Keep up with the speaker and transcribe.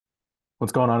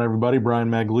What's going on, everybody?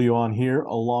 Brian Maglio on here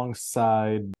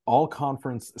alongside all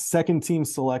conference second team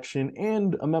selection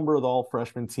and a member of the all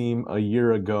freshman team a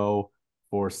year ago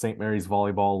for St. Mary's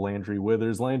Volleyball, Landri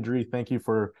Withers. Landri, thank you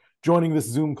for joining this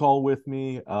Zoom call with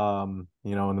me. In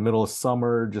the middle of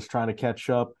summer, just trying to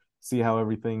catch up, see how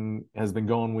everything has been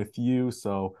going with you.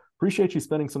 So appreciate you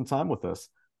spending some time with us.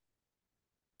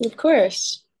 Of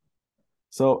course.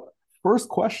 So first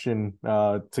question,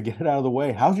 to get it out of the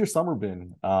way, how's your summer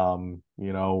been?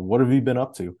 What have you been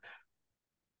up to?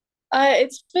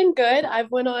 It's been good.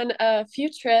 I've went on a few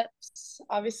trips.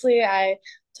 Obviously, I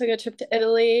took a trip to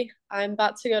Italy. I'm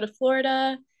about to go to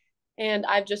Florida, and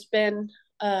I've just been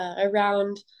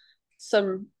around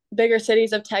some bigger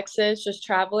cities of Texas, just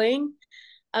traveling.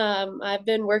 I've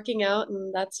been working out,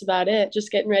 and that's about it.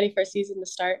 Just getting ready for season to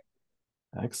start.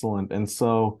 Excellent. And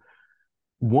so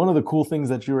one of the cool things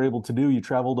that you were able to do, you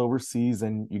traveled overseas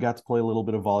and you got to play a little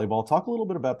bit of volleyball. Talk a little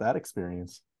bit about that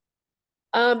experience.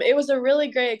 It was a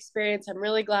really great experience. I'm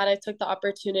really glad I took the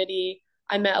opportunity.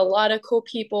 I met a lot of cool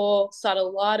people, saw a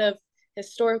lot of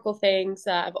historical things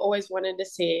that I've always wanted to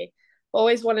see.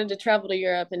 Always wanted to travel to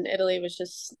Europe, and Italy was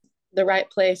just the right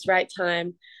place, right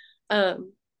time. A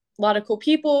lot of cool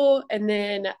people, and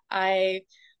then I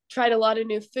tried a lot of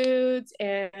new foods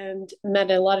and met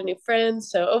a lot of new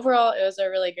friends. So overall, it was a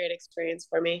really great experience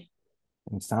for me.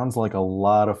 It sounds like a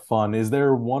lot of fun. Is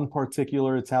there one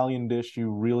particular Italian dish you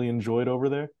really enjoyed over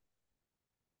there?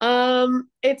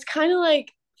 It's kind of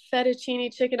like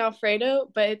fettuccine chicken Alfredo,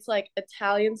 but it's like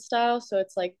Italian style, so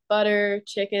it's like butter,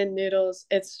 chicken, noodles.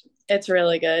 It's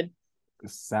really good. It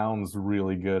sounds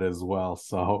really good as well.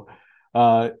 So,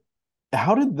 uh,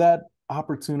 how did that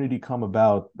opportunity come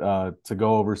about to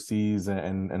go overseas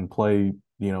and play,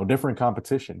 different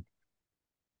competition?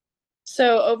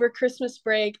 So over Christmas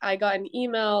break, I got an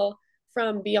email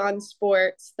from Beyond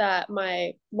Sports that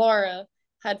my Laura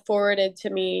had forwarded to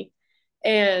me,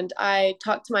 and I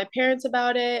talked to my parents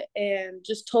about it and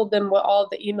just told them what all of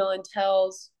the email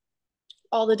entails,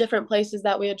 all the different places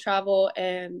that we would travel,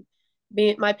 and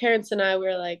my parents and I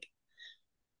were like,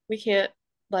 we can't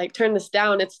like turn this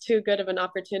down. It's too good of an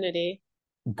opportunity.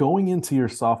 Going into your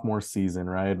sophomore season,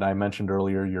 right? I mentioned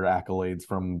earlier your accolades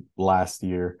from last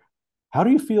year. How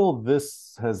do you feel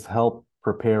this has helped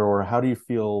prepare, or how do you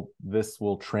feel this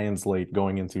will translate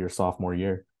going into your sophomore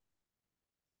year?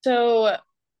 So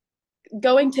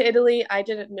going to Italy, I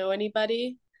didn't know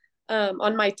anybody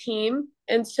on my team.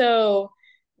 And so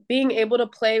being able to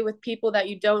play with people that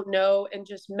you don't know and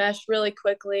just mesh really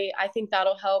quickly, I think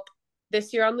that'll help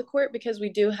this year on the court because we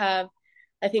do have,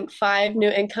 I think, five new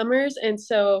incomers. And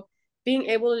so being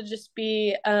able to just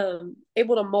be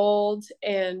able to mold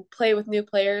and play with new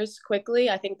players quickly,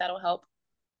 I think that'll help.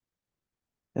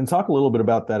 And talk a little bit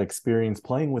about that experience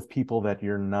playing with people that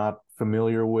you're not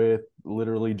familiar with,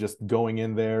 literally just going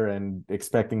in there and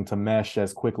expecting to mesh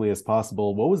as quickly as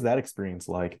possible. What was that experience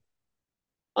like?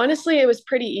 Honestly, it was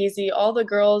pretty easy. All the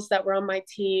girls that were on my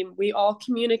team, we all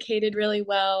communicated really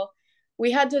well.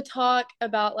 We had to talk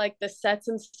about like the sets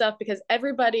and stuff because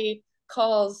everybody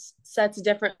calls sets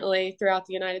differently throughout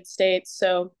the United States.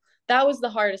 So that was the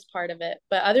hardest part of it.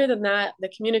 But other than that, the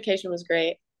communication was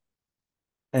great.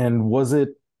 And was it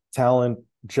talent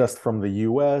just from the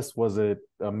US? Was it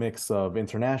a mix of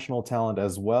international talent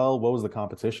as well? What was the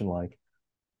competition like?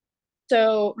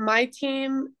 So my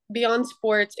team, Beyond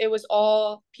Sports, it was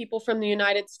all people from the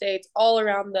United States, all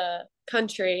around the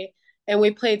country. And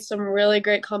we played some really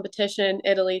great competition,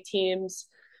 Italy teams,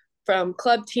 from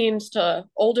club teams to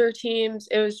older teams.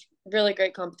 It was really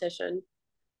great competition.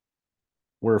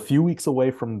 We're a few weeks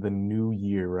away from the new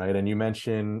year, right? And you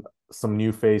mentioned some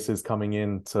new faces coming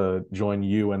in to join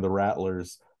you and the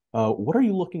Rattlers. What are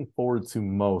you looking forward to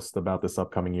most about this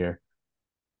upcoming year?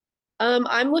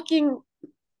 I'm looking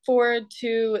forward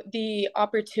to the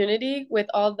opportunity with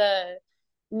all the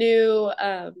new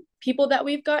people that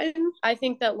we've gotten. I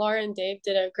think that Laura and Dave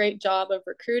did a great job of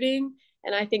recruiting,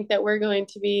 and I think that we're going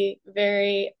to be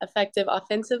very effective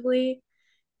offensively.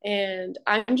 And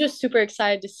I'm just super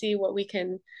excited to see what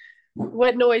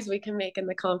noise we can make in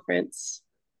the conference.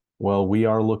 Well, we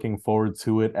are looking forward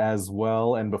to it as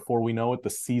well. And before we know it, the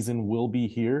season will be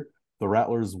here. The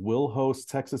Rattlers will host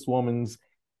Texas Women's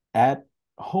at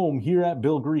home here at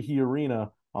Bill Greehey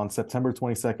Arena on September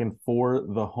 22nd for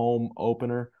the home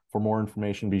opener. For more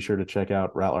information, be sure to check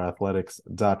out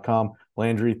rattlerathletics.com.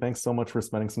 Landry, thanks so much for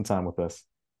spending some time with us.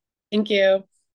 Thank you.